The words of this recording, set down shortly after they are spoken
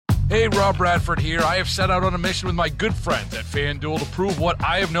Hey, Rob Bradford here. I have set out on a mission with my good friends at FanDuel to prove what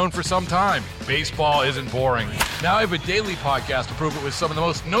I have known for some time. Baseball isn't boring. Now I have a daily podcast to prove it with some of the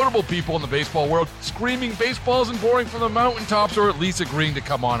most notable people in the baseball world, screaming baseball isn't boring from the mountaintops, or at least agreeing to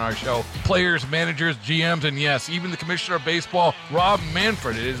come on our show. Players, managers, GMs, and yes, even the commissioner of baseball, Rob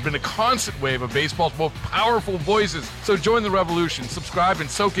Manfred. It has been a constant wave of baseball's most powerful voices. So join the revolution. Subscribe and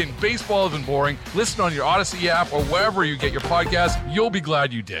soak in Baseball Isn't Boring. Listen on your Odyssey app or wherever you get your podcasts. You'll be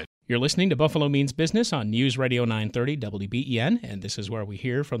glad you did. You're listening to Buffalo Means Business on News Radio 930 WBEN, and this is where we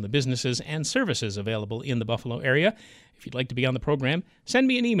hear from the businesses and services available in the Buffalo area. If you'd like to be on the program, send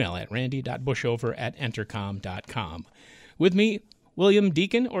me an email at randy.bushover@entercom.com. With me, William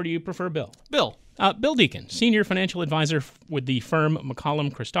Deacon, or do you prefer Bill? Bill. Bill Deacon, Senior Financial Advisor with the firm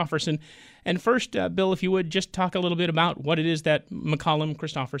McCollum Christofferson. And first, Bill, if you would, just talk a little bit about what it is that McCollum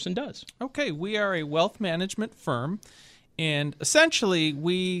Christofferson does. Okay, we are a wealth management firm, and essentially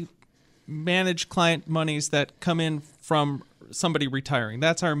we manage client monies that come in from somebody retiring.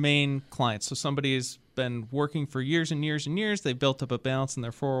 That's our main client. So somebody has been working for years and years and years. They built up a balance in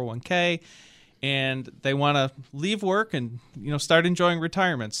their 401k, and they want to leave work and start enjoying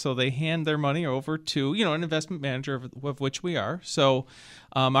retirement. So they hand their money over to an investment manager of which we are. So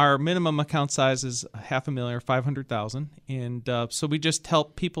our minimum account size is $500,000 or $500,000, and so we just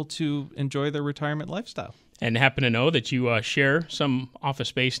help people to enjoy their retirement lifestyle. And happen to know that you share some office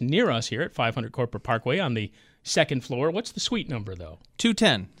space near us here at 500 Corporate Parkway on the second floor. What's the suite number, though?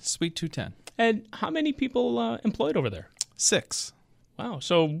 210, Suite 210. And how many people employed over there? 6. Wow,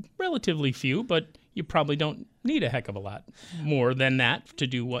 so relatively few, but you probably don't need a heck of a lot more than that to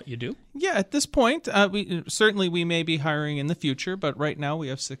do what you do. Yeah, at this point, we may be hiring in the future, but right now we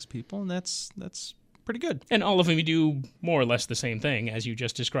have 6 people, and that's pretty good. And all of them do more or less the same thing as you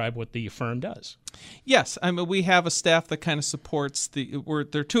just described what the firm does. Yes, we have a staff that kind of supports there are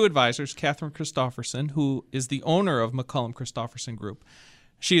 2 advisors, Catherine Christofferson, who is the owner of McCollum Christofferson Group.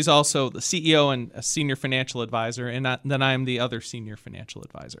 She is also the CEO and a senior financial advisor, and then I am the other senior financial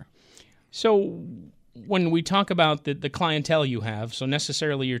advisor. So when we talk about the clientele you have, so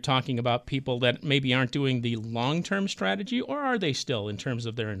necessarily you're talking about people that maybe aren't doing the long-term strategy, or are they still in terms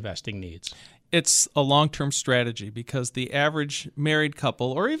of their investing needs? It's a long-term strategy, because the average married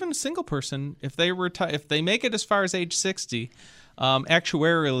couple or even a single person, if they make it as far as age 60,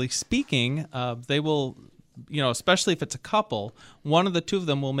 actuarially speaking, they will, especially if it's a couple, one of the 2 of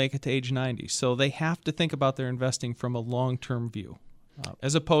them will make it to age 90. So they have to think about their investing from a long-term view,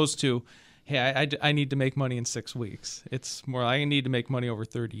 as opposed to, hey, I need to make money in 6 weeks. It's more, I need to make money over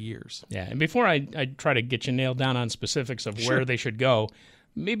 30 years. Yeah, and before I try to get you nailed down on specifics of where they should go,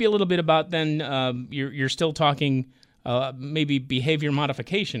 maybe a little bit about then you're still talking maybe behavior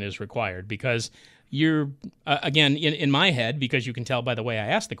modification is required, because you're, again, in my head, because you can tell by the way I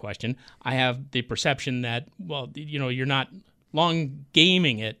asked the question, I have the perception that, you're not long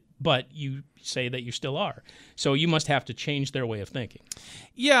gaming it, but you say that you still are. So you must have to change their way of thinking.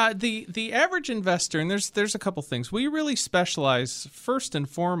 Yeah, the average investor, and there's a couple things. We really specialize first and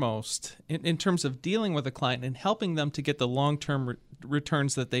foremost in terms of dealing with a client and helping them to get the long-term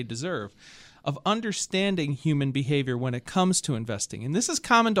returns that they deserve, of understanding human behavior when it comes to investing. And this is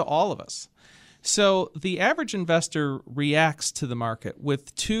common to all of us. So the average investor reacts to the market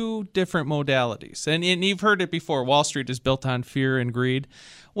with 2 different modalities. And you've heard it before, Wall Street is built on fear and greed.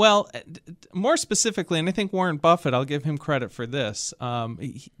 Well, more specifically, and I think Warren Buffett, I'll give him credit for this,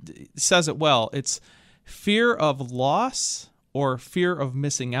 he says it well, it's fear of loss or fear of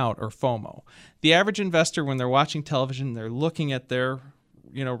missing out, or FOMO. The average investor, when they're watching television, they're looking at their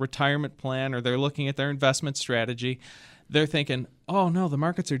retirement plan, or they're looking at their investment strategy, they're thinking, oh no, the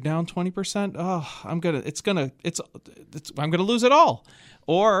markets are down 20%. Oh, I'm gonna lose it all.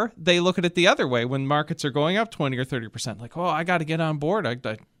 Or they look at it the other way, when markets are going up 20 or 30%, like, oh, I got to get on board. I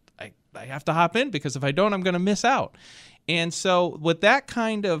have to hop in, because if I don't, I'm going to miss out. And so with that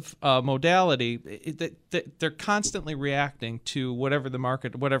kind of modality, they're constantly reacting to whatever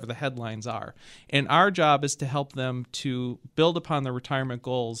the headlines are. And our job is to help them to build upon their retirement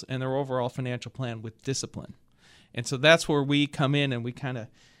goals and their overall financial plan with discipline. And so that's where we come in, and we kind of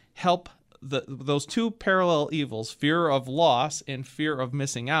help those 2 parallel evils, fear of loss and fear of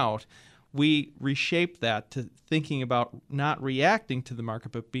missing out. We reshape that to thinking about not reacting to the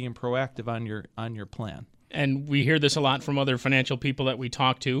market, but being proactive on your plan. And we hear this a lot from other financial people that we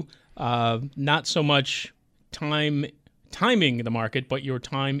talk to. Not so much timing the market, but your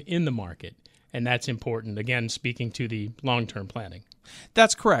time in the market. And that's important, again, speaking to the long-term planning.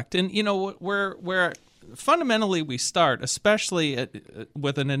 That's correct. And, where fundamentally we start, especially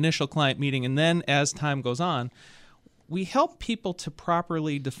with an initial client meeting, and then as time goes on, we help people to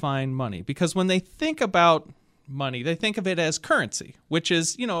properly define money, because when they think about money, they think of it as currency, which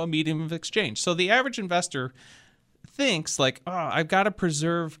is, a medium of exchange. So the average investor thinks like, oh, I've got to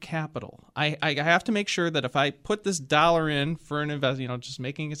preserve capital. I have to make sure that if I put this dollar in for an investment, just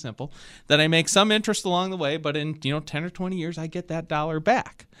making it simple, that I make some interest along the way, but in 10 or 20 years, I get that dollar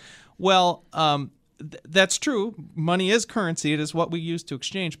back. Well, that's true. Money is currency. It is what we use to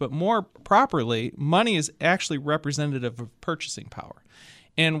exchange. But more properly, money is actually representative of purchasing power.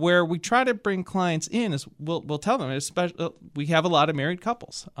 And where we try to bring clients in is we'll tell them, especially we have a lot of married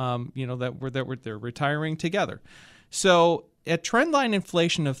couples, they're retiring together. So at trendline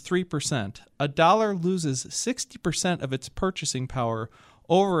inflation of 3%, a dollar loses 60% of its purchasing power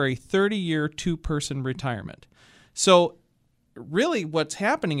over a 30-year two-person retirement. So really what's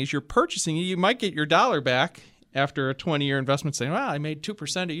happening is you're purchasing, you might get your dollar back after a 20-year investment saying, well, I made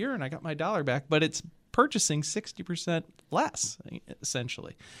 2% a year and I got my dollar back, but it's purchasing 60% less,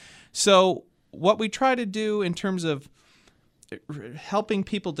 essentially. So what we try to do in terms of helping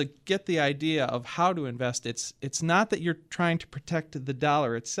people to get the idea of how to invest, it's not that you're trying to protect the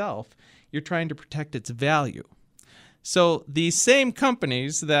dollar itself, you're trying to protect its value. So these same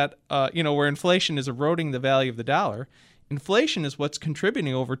companies that, where inflation is eroding the value of the dollar, inflation is what's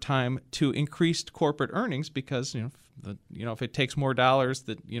contributing over time to increased corporate earnings, because if it takes more dollars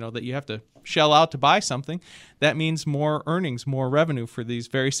that you have to shell out to buy something, that means more earnings, more revenue for these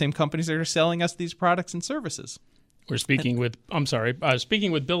very same companies that are selling us these products and services. We're speaking with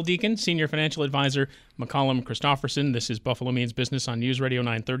Bill Deacon, Senior Financial Advisor, McCollum Christofferson. This is Buffalo Means Business on News Radio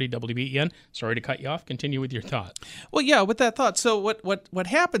 930 WBEN. Sorry to cut you off. Continue with your thought. Well, yeah, with that thought. So what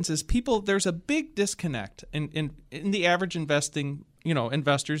happens is there's a big disconnect in the average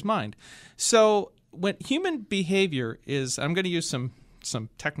investor's mind. So when human behavior is, I'm going to use some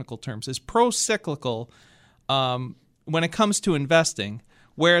technical terms, is pro-cyclical when it comes to investing,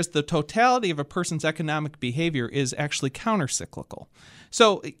 whereas the totality of a person's economic behavior is actually counter-cyclical.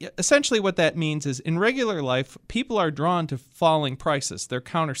 So essentially what that means is in regular life, people are drawn to falling prices. They're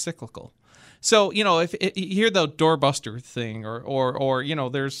counter-cyclical. So, if you hear the doorbuster thing or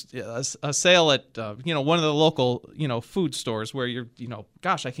there's a sale at, one of the local, food stores where you're,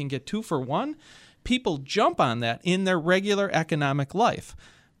 gosh, I can get 2 for 1. People jump on that in their regular economic life.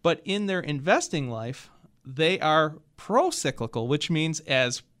 But in their investing life, they are pro-cyclical, which means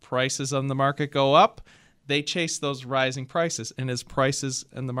as prices on the market go up, they chase those rising prices. And as prices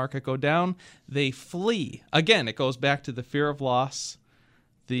in the market go down, they flee. Again, it goes back to the fear of loss,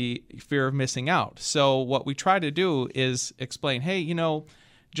 the fear of missing out. So what we try to do is explain, hey,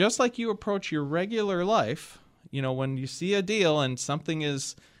 just like you approach your regular life, when you see a deal and something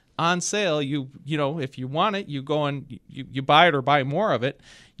is on sale, if you want it, you go and you buy it or buy more of it.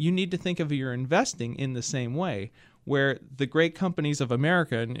 You need to think of your investing in the same way, where the great companies of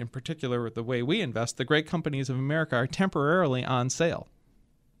America, and in particular the way we invest, the great companies of America are temporarily on sale.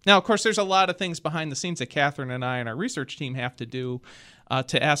 Now, of course, there's a lot of things behind the scenes that Catherine and I and our research team have to do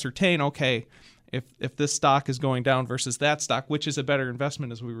to ascertain, okay, if this stock is going down versus that stock, which is a better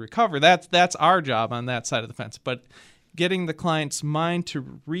investment as we recover. That's our job on that side of the fence. But getting the client's mind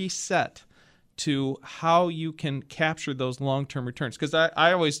to reset to how you can capture those long-term returns. Because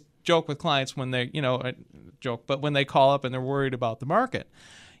I always joke with clients when they, but when they call up and they're worried about the market,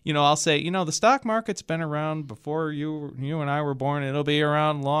 I'll say, the stock market's been around before you and I were born. It'll be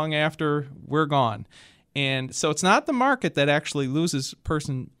around long after we're gone. And so it's not the market that actually loses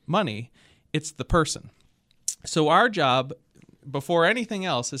person money. It's the person. So our job, before anything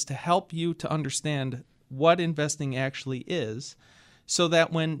else, is to help you to understand what investing actually is, so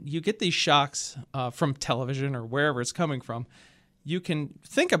that when you get these shocks from television or wherever it's coming from, you can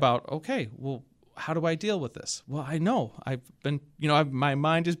think about, okay, well, how do I deal with this? Well, I know I've been, my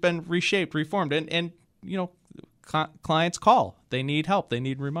mind has been reshaped, reformed, and clients call. They need help. They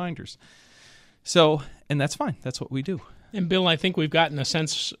need reminders. So, and that's fine. That's what we do. And Bill, I think we've gotten a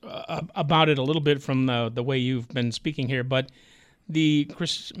sense about it a little bit from the way you've been speaking here, but the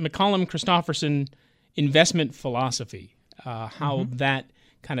McCollum Christofferson investment philosophy, how that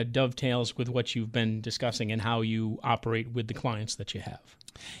kind of dovetails with what you've been discussing and how you operate with the clients that you have.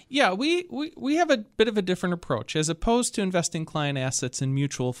 Yeah, we have a bit of a different approach. As opposed to investing client assets in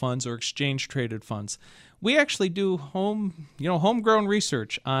mutual funds or exchange-traded funds, we actually do homegrown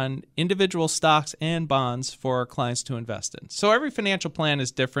research on individual stocks and bonds for our clients to invest in. So every financial plan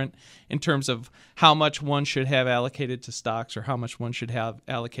is different in terms of how much one should have allocated to stocks or how much one should have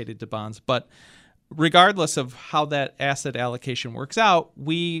allocated to bonds. But regardless of how that asset allocation works out,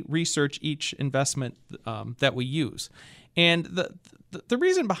 we research each investment that we use. And the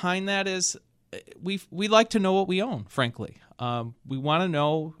reason behind that is we like to know what we own, frankly. We want to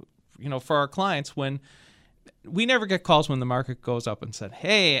know, for our clients, when we never get calls when the market goes up and said,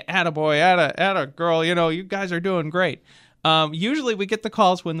 hey, attaboy, atta girl, you guys are doing great. Usually we get the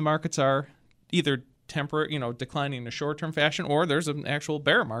calls when the markets are either temporary, declining in a short-term fashion, or there's an actual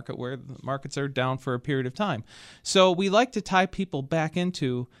bear market where the markets are down for a period of time. So we like to tie people back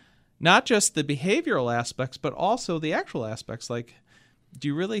into not just the behavioral aspects, but also the actual aspects. Like, do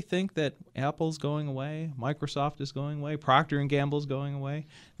you really think that Apple's going away? Microsoft is going away? Procter & Gamble is going away?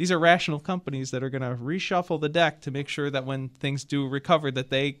 These are rational companies that are going to reshuffle the deck to make sure that when things do recover, that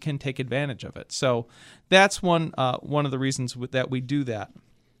they can take advantage of it. So that's one of the reasons that we do that.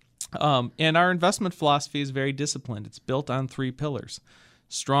 And our investment philosophy is very disciplined. It's built on 3 pillars: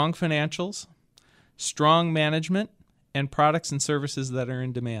 strong financials, strong management, and products and services that are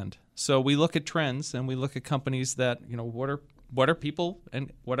in demand. So we look at trends and we look at companies that, what are people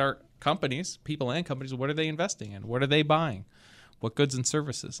and what are companies, people and companies, what are they investing in? What are they buying? What goods and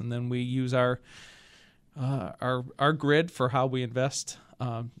services? And then we use our grid for how we invest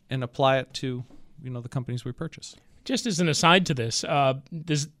and apply it to, the companies we purchase. Just as an aside to this,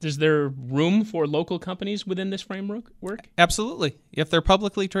 is there room for local companies within this framework? Absolutely. If they're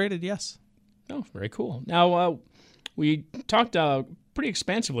publicly traded, yes. Oh, very cool. Now, we talked pretty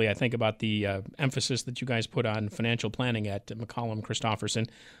expansively, I think, about the emphasis that you guys put on financial planning at McCollum Christofferson.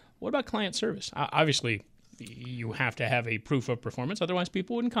 What about client service? Obviously, you have to have a proof of performance, otherwise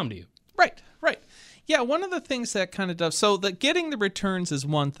people wouldn't come to you. Right. Yeah, one of the things that kind of does, so that getting the returns is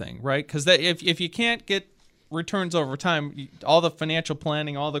one thing, right? Because if you can't get returns over time, all the financial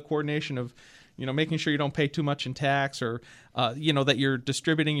planning, all the coordination of, making sure you don't pay too much in tax, or, that you're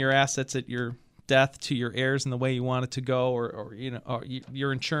distributing your assets at your death to your heirs in the way you want it to go, or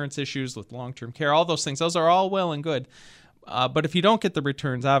your insurance issues with long-term care, all those things, those are all well and good. But if you don't get the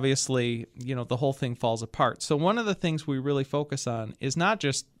returns, obviously, the whole thing falls apart. So one of the things we really focus on is not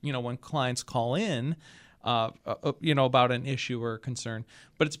just, when clients call in, about an issue or a concern,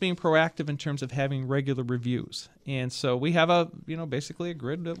 but it's being proactive in terms of having regular reviews. And so we have basically a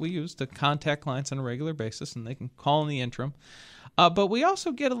grid that we use to contact clients on a regular basis, and they can call in the interim. But we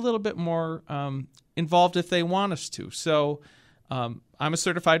also get a little bit more involved if they want us to. So I'm a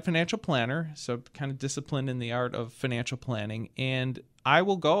certified financial planner, so kind of disciplined in the art of financial planning. And I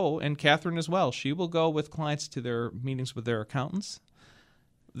will go, and Catherine as well, she will go with clients to their meetings with their accountants,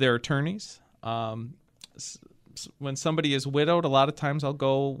 their attorneys. When somebody is widowed, a lot of times I'll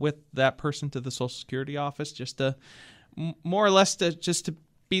go with that person to the Social Security office just to more or less to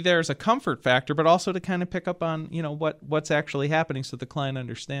be there as a comfort factor, but also to kind of pick up on, what's actually happening so the client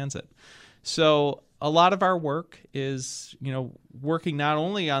understands it. So a lot of our work is, working not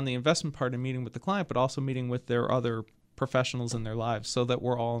only on the investment part and meeting with the client, but also meeting with their other professionals in their lives so that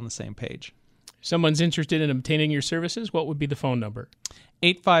we're all on the same page. If someone's interested in obtaining your services, what would be the phone number?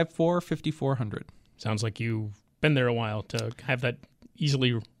 854-5400. Sounds like you've been there a while to have that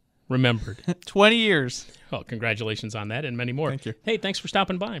easily remembered. 20 years. Well, congratulations on that and many more. Thank you. Hey, thanks for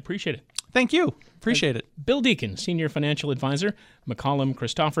stopping by. I appreciate it. Thank you. Appreciate it. Bill Deacon, Senior Financial Advisor, McCollum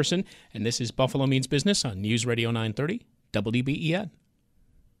Christofferson, and this is Buffalo Means Business on News Radio 930, WBEN.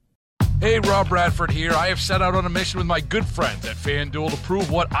 Hey, Rob Bradford here. I have set out on a mission with my good friends at FanDuel to prove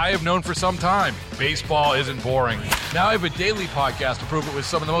what I have known for some time. Baseball isn't boring. Now I have a daily podcast to prove it with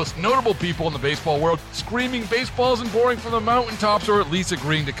some of the most notable people in the baseball world, screaming baseball isn't boring from the mountaintops, or at least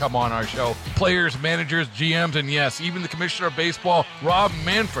agreeing to come on our show. Players, managers, GMs, and yes, even the Commissioner of Baseball, Rob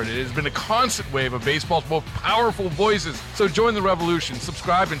Manfred. It has been a constant wave of baseball's most powerful voices. So join the revolution.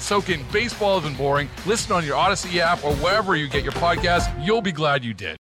 Subscribe and soak in Baseball Isn't Boring. Listen on your Odyssey app or wherever you get your podcasts. You'll be glad you did.